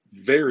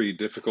Very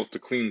difficult to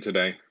clean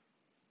today.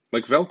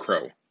 Like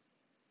Velcro,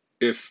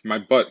 if my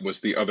butt was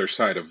the other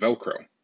side of Velcro.